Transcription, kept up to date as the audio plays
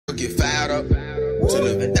get fired up to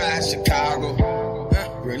live and die in Chicago.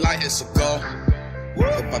 Green light, it's a go.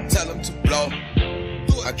 If I tell them to blow,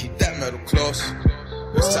 I keep that metal close.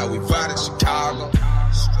 That's how we ride in Chicago.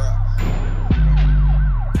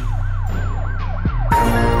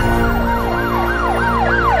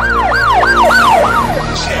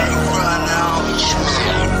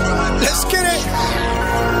 Let's get it.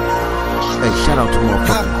 Hey, shout out to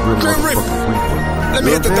motherfucking real. Let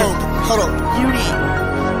me hit the dope. Hold on.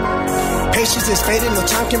 Patience is fading, no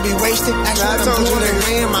time can be wasted. Actually, I'm doing it,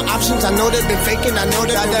 weighing my options. I know they've been faking, I know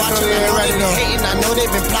they've been watching, I know they've been hating, I know they've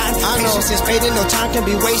been plotting. Patience is fading, no time can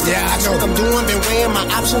be wasted. I know what I'm doing, been weighing my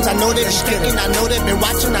options. I know they've been faking, I know they've been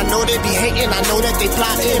watching, I know they be hating, I know that they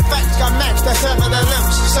plotting. In fact, got matched, that sever the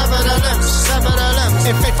limbs, sever the limbs, sever the limbs.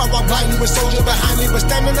 In faith, I walk blindly with soldiers behind me, but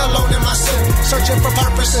standing alone in my sin. Searching for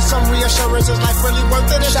purpose and some reassurance. Is life really worth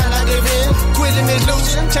it? A shot I gave in. Quitting is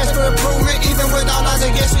losing, chance for improvement. Even with all odds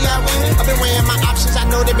against me, I win. I've been weighing my options, I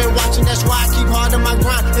know they've been watching. That's why I keep hard on my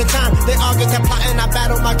grind. In time, they all get to plotting, I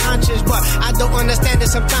battle my conscience. But I don't understand it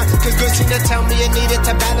sometimes, cause good seem to tell me it needed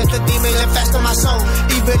to balance the demons infest in my soul.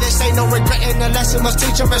 Even this ain't no regret in the lesson. Must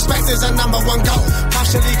teach them respect is a number one goal.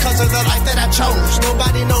 Partially cause of the life that I chose.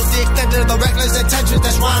 Nobody knows the extent of the reckless intentions.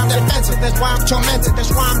 That's why I'm defensive, that's why I'm tormented.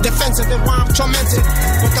 That's why I'm defensive, that's why I'm tormented.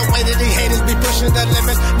 With the way that these haters be pushing the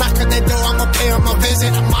limits. Knocking their door, I'ma pay them a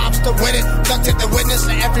visit. A mobster with it, ducked the witness.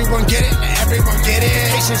 Let everyone get it, let everyone get it.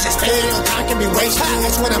 Patience is fading, no time can be wasted.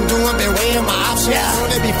 That's what I'm doing, been weighing my options. I know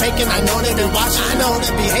they be faking, I know they been watching. I know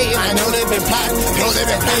they be hating, I know they been plotting. I know they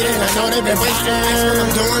been fading, I know they been wasting. That's what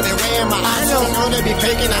I'm doing, been weighing my options. I know they be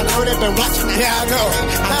faking, I know they been watching. Yeah, I know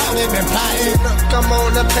they been plotting. Come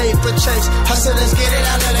on, the paper chase. Hustle, let's get it,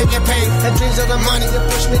 I let it get paid. The dreams of the money that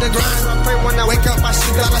push me to grind. I pray when I wake up, I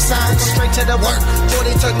see dollar signs. Go straight to the work.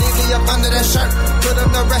 40 took neatly up under that shirt. Put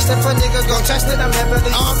them to rest, if a nigga gon' test it. I'm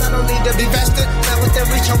heavily armed, I don't need to be vested. Now with the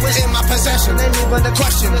reach, I'm in my possession. Ain't even a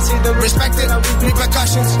question, it's either respected or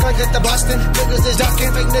repercussions. Gonna get the bustin', niggas is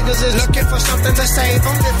ducking. Fake niggas is looking for something to save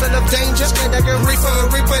them. They full of danger, scared they can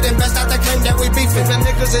reaper them. Best not to claim that we beefing. The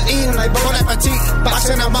niggas is eating like bon appetit.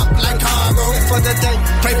 Boxing them up like cargo. For the day,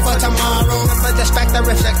 pray for tomorrow. Remember the fact that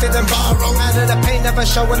reflected and borrow. Out of the pain, never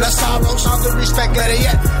showing the sorrows. All the respect, better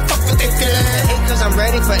yet, fuck what they feeling. They hate cause I'm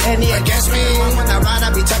ready for any against me. When I ride, I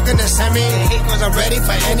be tucking the semi. They hate cause I'm ready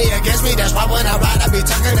for any against me. That's why when I ride, I be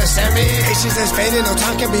tucking the semi. Patience is fading, no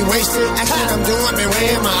time can be wasted. Actually, I'm doing, been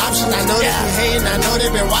weighing my options. I know they be hating, I know they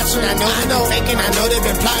been watching. I know they been faking, I know they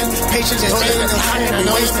been plotting. Patience is fading, no time can be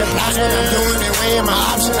wasted. That's what I'm doing, been weighing my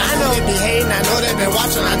options. I know they be hating, I know they been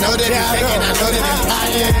watching. I know they been faking, I know they been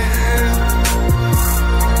plotting.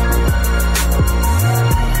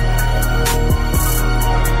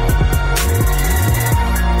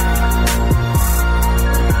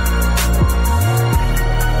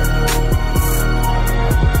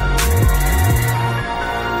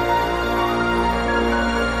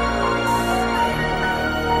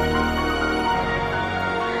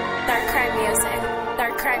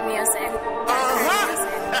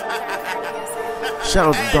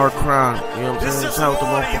 Shout out to Dark Crime, you know what I'm saying? Shout out to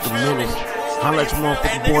motherfucking Menace. Holla at your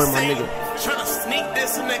motherfucking boy, my nigga. Tryna sneak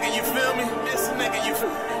this nigga, you feel me? This nigga, you feel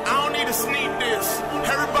me? I don't need to sneak this.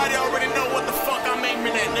 Everybody already know what the fuck I'm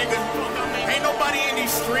aiming at, nigga. Ain't nobody in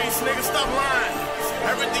these streets, nigga. Stop lying.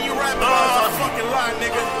 Everything you rap about is a fucking lie,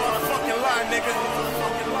 nigga. Fucking lie, nigga.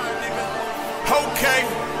 Fucking lie, nigga. Okay.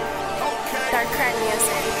 Dark Crime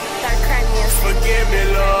Music. Dark Crime Music. Forgive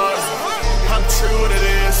me, Lord. I'm true to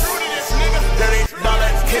this.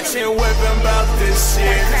 $30 kitchen whipping about this shit.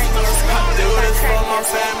 I do this for my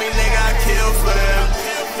family, nigga, I kill for them.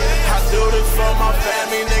 I do this for my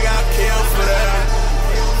family, nigga, I kill for them.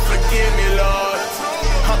 Forgive me, Lord,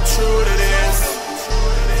 I'm true to this.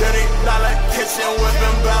 $30 kitchen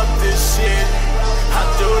whipping about this shit. I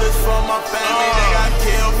do this for my family, nigga, I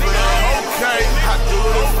kill for them. Okay, I do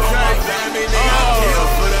this for my family, nigga, I kill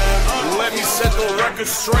for them. Let me set the record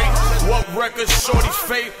straight. What record shorty's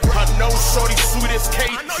fate? I know shorty sweet as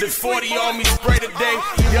cake. This 40 on me spray today.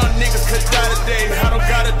 Young niggas could die today. I don't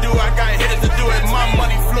gotta do it, I got hitters to do it. My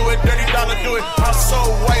money fluid, $30 do it. I so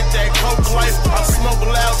white that coke life. I smoke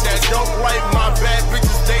loud that dope life. My bad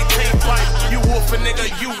bitches, they take fight. You wolf a nigga,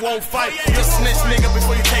 you won't fight. You snitch nigga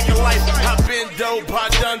before you take your life. I been dope, I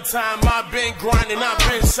done time. I been grinding, I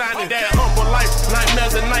been shining. That humble life,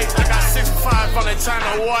 nightmares at night. I got 6'5" on that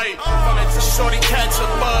China white. Shorty catch a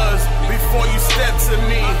buzz before you step to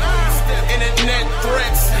me. Internet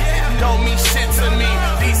threats don't mean shit to me.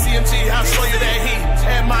 DCMG, I'll show you that heat.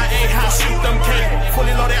 MIA, I'll shoot them K.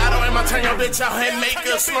 Fully loaded, I don't my turn your bitch out and make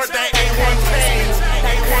her snort that A1K.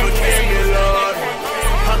 Forgive me, Lord,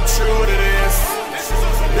 I'm true to this.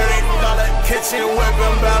 kitchen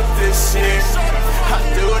whipping about this shit. I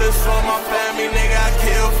do this for my family, nigga, I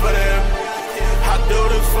kill for them. I do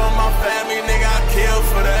this for my family, nigga, I kill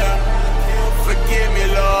for them. Forgive me,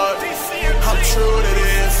 Lord, I'm true to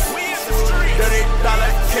this.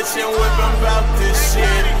 $30 kitchen whipping about this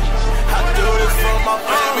shit. I do this for my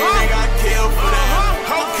family, nigga, I kill for them.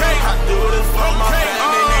 Okay, I do this for my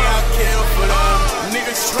family, nigga, I kill for them.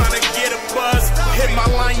 Niggas tryna get a buzz, hit my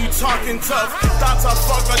line, you talking tough. Thoughts I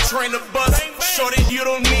fuck, I train a bus. Shorty, you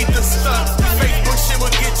don't need the stuff. Facebook shit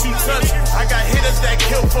will get you touched. I got hitters that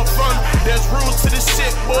kill for fun. There's rules to this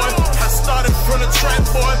shit, boy. I started from the trap,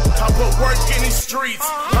 boy. I put work in these streets.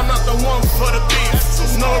 I'm not the one for the beef.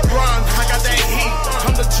 No grind, I got that heat.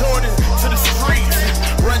 I'm the Jordan to the streets.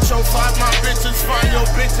 Retro 5, my bitches fine. Your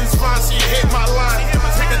bitches fine, she hit my line.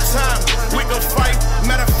 Take a time, we can fight.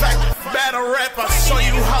 Matter of fact, battle rap, I'll show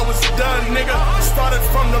you how it's done, nigga. Started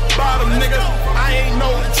from the bottom, nigga. I ain't no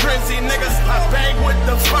trendy niggas. I bang with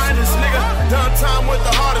the finest, nigga. Done time with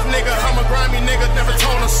the hardest, nigga. I'm a grimy nigga, never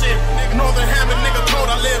told no shit. Northern Hammond, nigga, told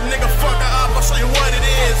I live, nigga. Fuck her up, I'll show you what it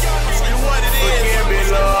is. I'll show you what it is. Forgive me,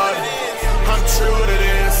 Lord, I'm true to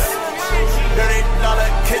this.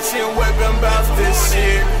 $30 kitchen whipping about this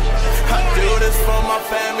shit. I do this for my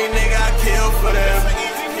family, nigga, I kill for them.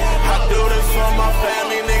 I do this for my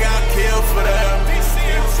family, nigga, I kill for them.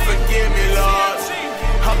 Forgive me, Lord,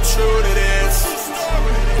 I'm true to this.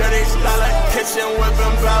 $30 kitchen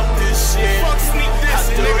whipping about this shit. I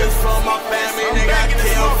do this for my family, nigga, I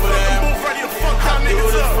kill for them. I do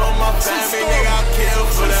this for my family, nigga, I kill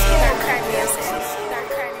for them. Dark crack music. Dark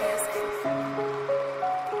crack music.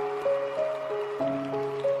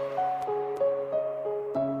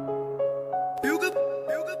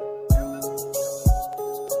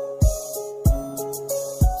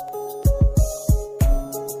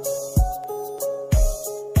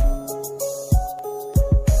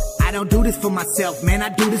 I don't do this for myself, man, I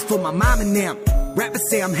do this for my mom and them. Rappers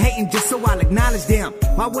say I'm hating just so I'll acknowledge them.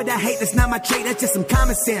 Why would I hate? That's not my trait, that's just some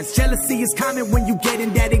common sense. Jealousy is common when you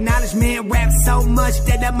getting that acknowledgement. Rap so much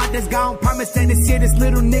that I might just gone. Promise that this here, this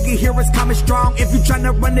little nigga here is coming strong. If you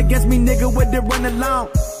tryna run against me, nigga, with it run along.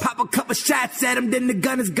 Pop a couple shots at him, then the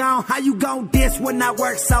gun is gone. How you gon' diss when I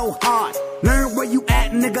work so hard? Learn where you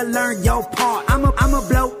at, nigga, learn your part. I'ma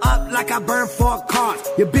blow up like I burn 4 cars.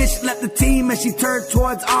 Your bitch left the team and she turned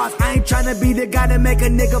towards ours. I ain't tryna be the guy that make a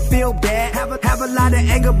nigga feel bad. Have a lot of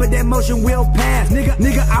anger, but that motion will pass.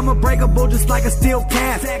 Nigga, I'm unbreakable just like a steel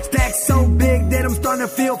cast. Stack so big that I'm starting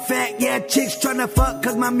to feel fat. Yeah, chicks tryna fuck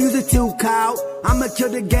cause my music too cold. I'ma kill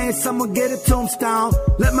the game, someone get a tombstone.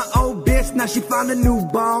 Let my old bitch, now she found a new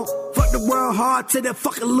bone. Fuck the world hard till that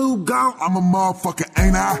fucking lube gone. I'm a motherfucker,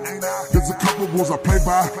 ain't I? There's a couple rules I play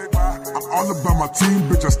by. I'm all about my team,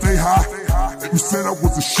 bitch, I stay high. If you said I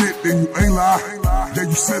was a shit, then you ain't lie. Yeah,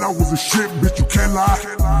 you said I was a shit, bitch, you can't lie.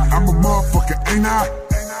 I'm a motherfucker, ain't I?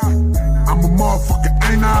 I'm a motherfucker,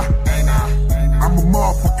 ain't I? I'm a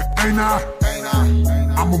motherfucker, ain't I?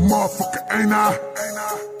 I'm a motherfucker, ain't I?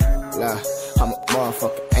 Look, I'm a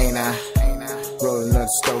motherfucker, ain't I? Roll another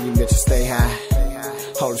story, bitch, I stay high.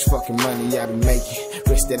 All this fucking money I be making,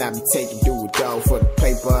 risk that I be taking, do it all for the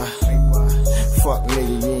paper. Fuck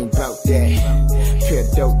nigga, you ain't bout that. Pure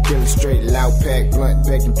dope, dealer straight, loud pack, blunt,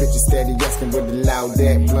 begging bitches steady, asking with the loud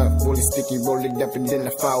that. Blunt, fully sticky, roll it up and then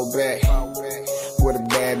I fall back. With a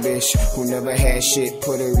bad bitch who never had shit,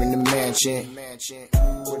 put her in the mansion.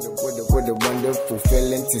 With a wonderful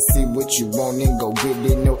feeling to see what you want and go get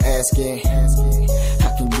it, no asking. I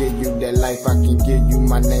can give you that life, I can give you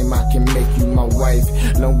my name, I can make you my wife.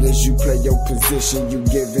 Long as you play your position, you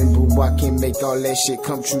giving, boo, I can make all that shit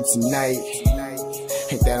come true tonight.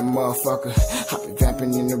 Ain't that a motherfucker? I be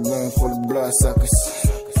vamping in the room full of bloodsuckers.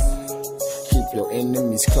 Keep your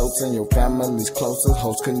enemies close and your families closer.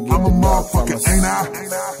 Hoes couldn't get I'm a motherfucker, ain't I?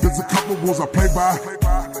 There's a couple rules I play by.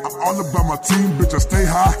 I'm all about my team, bitch, I stay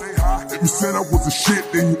high. If you said I was a shit,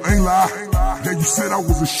 then you ain't lie. Yeah, you said I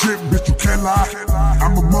was a shit, bitch, you can't lie.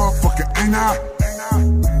 I'm a motherfucker, ain't I?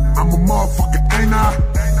 I'm a motherfucker, ain't I?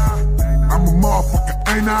 I'm a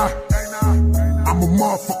motherfucker, ain't I? I'm a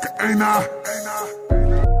motherfucker, ain't I?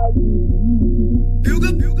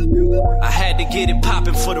 I had to get it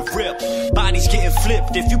poppin' for the rip. Bodies getting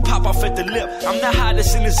flipped if you pop off at the lip. I'm the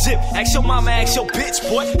hottest in the zip. Ask your mama, ask your bitch,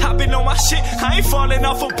 boy. I been on my shit. I ain't falling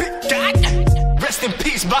off a big God. Rest in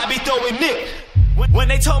peace, Bobby throwing Nick. When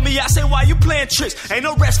they told me, I say, why you playing tricks? Ain't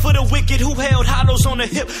no rest for the wicked who held hollows on the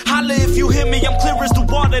hip. Holla if you hear me, I'm clear as the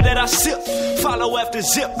water that I sip. Follow after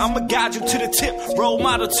zip, I'ma guide you to the tip. Role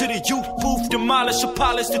model to the youth, booth, demolish or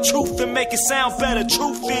polish the truth and make it sound better.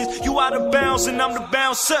 Truth is, you out of bounds and I'm the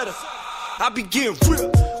bounce setter. I be getting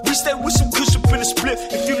real. Reach that with some cushion in a split.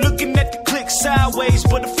 If you looking at the click sideways,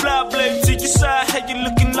 butterfly blade to your side, how you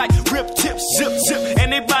looking like rip tips, zip, zip.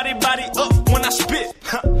 Anybody body up when I spit.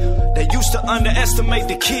 They used to underestimate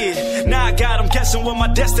the kid. Now I got them guessing what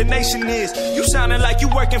my destination is. You sounding like you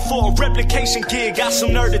working for a replication gig. Got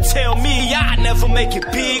some nerve to tell me I never make it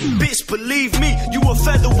big. Bitch, believe me, you a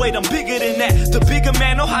featherweight, I'm bigger than that. The bigger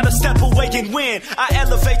man know how to step away and win. I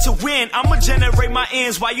elevate to win, I'ma generate my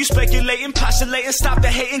ends. While you speculating, postulating, stop the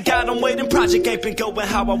hating. God, I'm waiting, project ain't been going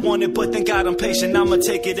how I want it, but thank God I'm patient. I'ma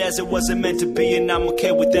take it as it wasn't meant to be, and I'm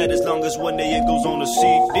okay with that as long as one day it goes on the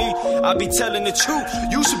CD. I be telling the truth,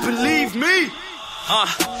 you should believe me.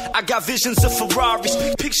 I got visions of Ferraris.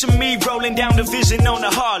 Picture me rolling down the vision on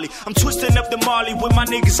a Harley. I'm twisting up the Marley with my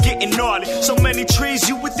niggas getting gnarly. So many trees,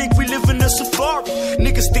 you would think we live in a safari.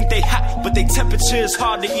 Niggas think they hot, but they temperature is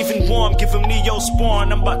hardly even warm. Give them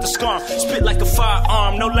Neosporin, I'm about to scar 'em. Spit like a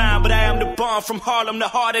firearm, no line, but I am the bomb. From Harlem to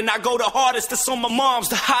Harden, I go the hardest. That's on my mom's,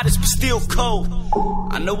 the hottest, but still cold.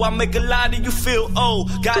 I know I make a lot of you feel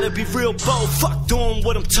old. Gotta be real bold, fuck doing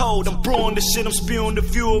what I'm told. I'm brewing the shit, I'm spewing the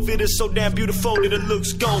view of it is so damn beautiful that it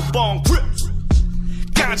looks gold. Bong grip,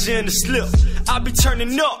 ganja in the slip. I be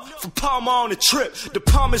turning up from Palmer on the trip. The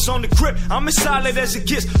palm is on the grip, I'm as solid as it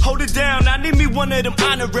gets. Hold it down, I need me one of them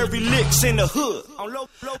honorary licks in the hood.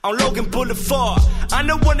 On Logan Boulevard. I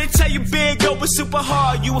know when they tell you big, go was super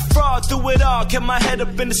hard. You a fraud through it all, kept my head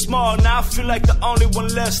up in the small. Now I feel like the only one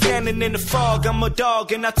left standing in the fog. I'm a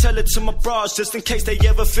dog and I tell it to my bras, just in case they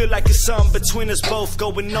ever feel like it's something between us both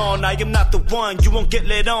going on. I am not the one, you won't get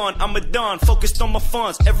let on. I'm a don, focused on my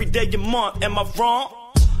funds every day a month. Am I wrong?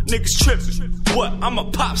 Niggas trippin', what? I'm a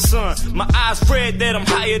pop son. My eyes red that I'm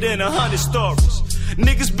higher than 100 stories.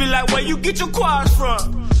 Niggas be like, where you get your quads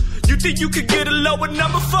from? You think you could get a lower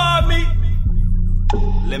number for me?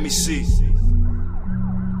 Let me see.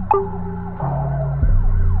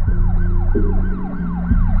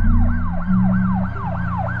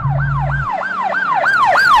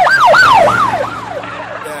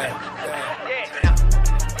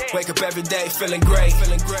 Wake up every day feeling great,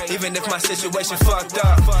 even if my situation fucked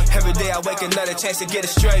up. Every day I wake another chance to get it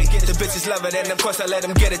straight. The bitches love it and of course I let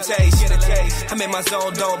them get a taste. I'm in my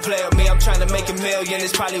zone, don't play with me. I'm trying to make a million,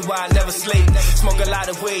 it's probably why I never sleep. Smoke a lot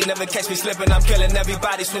of weed, never catch me slipping. I'm killing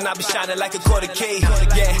everybody, soon I be shining like a quarter key.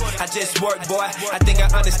 Yeah, I just work, boy. I think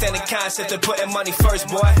I understand the concept of putting money first,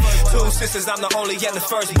 boy. 2 sisters, I'm the only and the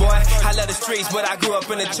first, boy. I love the streets, but I grew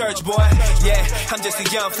up in the church, boy. Yeah, I'm just a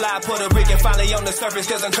young fly Puerto Rican, finally on the surface,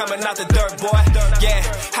 cause I'm coming out the dirt, boy. Yeah,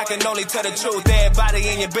 I can only tell the truth. Everybody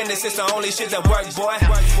in your business, it's the only shit that work, boy.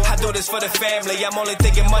 I do this for the family. I'm only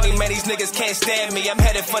thinking money, man. These niggas can't stand me. I'm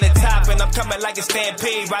headed for the top and I'm coming like a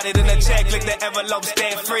stampede. Write it in a check, click the envelope,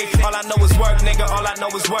 stand free. All I know is work, nigga. All I know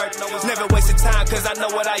is work. Never wasting time, cause I know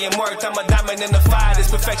what I am worth. I'm a diamond in the fire. This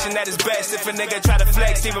perfection at its best. If a nigga try to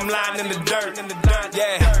flex, leave him lying in the dirt.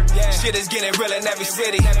 Yeah, shit is getting real in every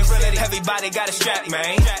city. Everybody got a strap,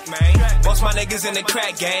 man. Most my niggas in the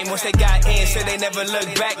crack game. Once they got in, said they never look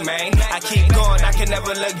back, man. I keep going, I can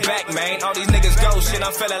never look back, man. All these niggas go shit,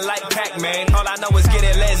 I'm feeling like Pac-Man. All I know is get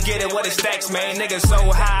it, let's get it, what it stacks, man. Niggas so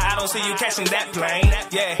high, I don't see you catching that plane.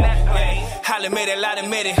 Yeah, I'll admit it, I'll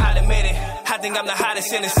admit it. I think I'm the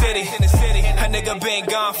hottest in the city. A nigga been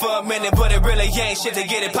gone for a minute, but it really ain't shit to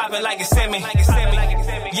get it poppin' like a semi.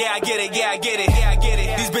 Yeah, I get it.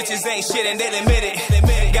 These bitches ain't shit and they admit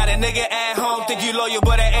it. Got a nigga at home, think you loyal,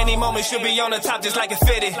 but at any moment should be on the top just like a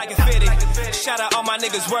fitted. Shout out all my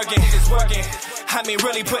niggas working. I mean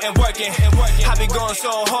really putting work in. I be going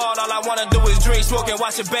so hard, all I wanna do is drink, smoking,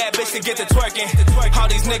 watch a bad bitch to get to twerking. All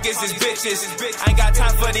these niggas is bitches. I ain't got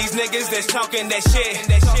time for these niggas that's talking that shit.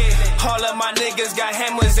 All of my niggas got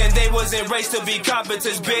hammers and they wasn't raised to be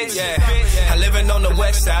competence, bitch. I living on the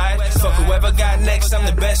west side. Fuck whoever got next, I'm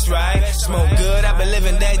the best, right? Smoke good, I been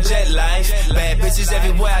living that jet life. Bad bitches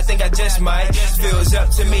everywhere, I think I just might. Feels up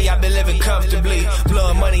to me, I been living comfortably.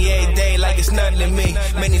 Blowing money every day like it's nothing to me.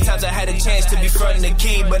 Many times I had a chance to be frontin' the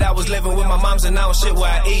key, but I was living with my moms and I don't shit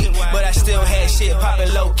where I eat. But I still had shit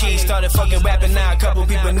poppin' low key. Started fucking rapping, now a couple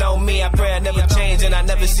people know me. I pray I never change and I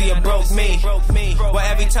never see a broke me. Well,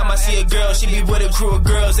 every time I see a girl, she be with a crew of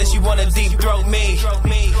girls and she wanna deep throat me.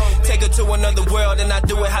 Take her to another world and I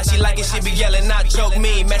do it how she like it. She be yelling, not choke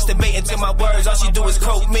me. Masturbating to my words, all she do is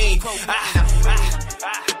quote me.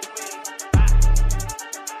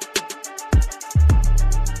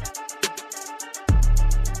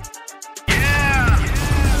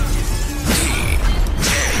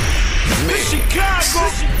 Chicago.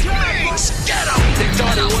 Get 'em. They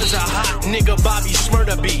thought it was a hot nigga Bobby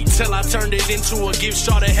Shmurda beat, till I turned it into a gift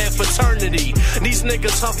shot ahead fraternity. These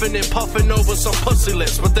niggas huffing and puffing over some pussy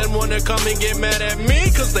lips, but then wanna come and get mad at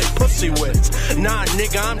me cause they pussy wets. Nah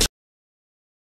nigga, I'm